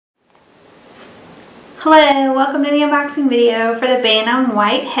Hello, welcome to the unboxing video for the Bantam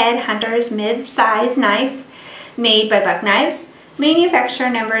Whitehead Hunterz mid-size knife made by Buck Knives, manufacturer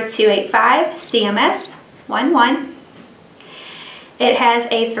number 285 CMS 11. It has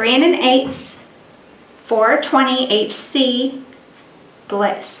a 3 1/8 420 HC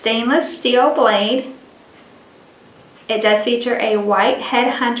stainless steel blade. It does feature a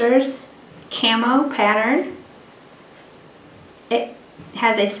Whitehead Hunterz camo pattern. It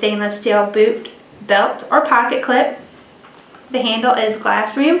has a stainless steel boot belt or pocket clip. The handle is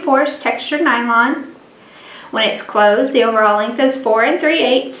glass reinforced textured nylon. When it's closed, the overall length is 4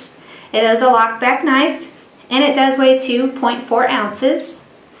 3/8. It is a lockback knife and it does weigh 2.4 ounces.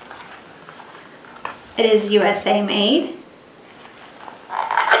 It is USA made.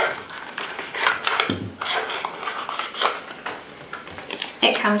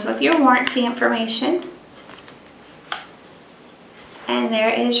 It comes with your warranty information. And there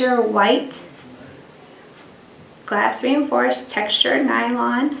is your white glass reinforced textured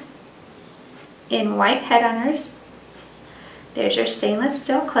nylon in Whitehead Hunterz. There's your stainless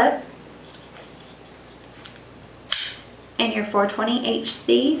steel clip and your 420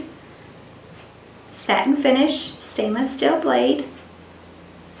 HC satin finish stainless steel blade.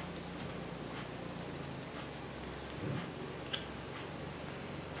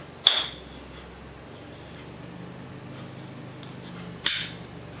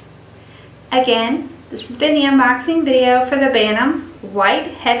 Again, this has been the unboxing video for the Bantam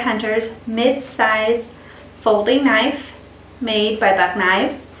Whitehead Hunterz mid-size folding knife made by Buck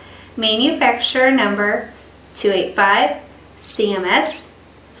Knives, manufacturer number 285 CMS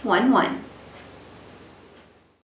 11.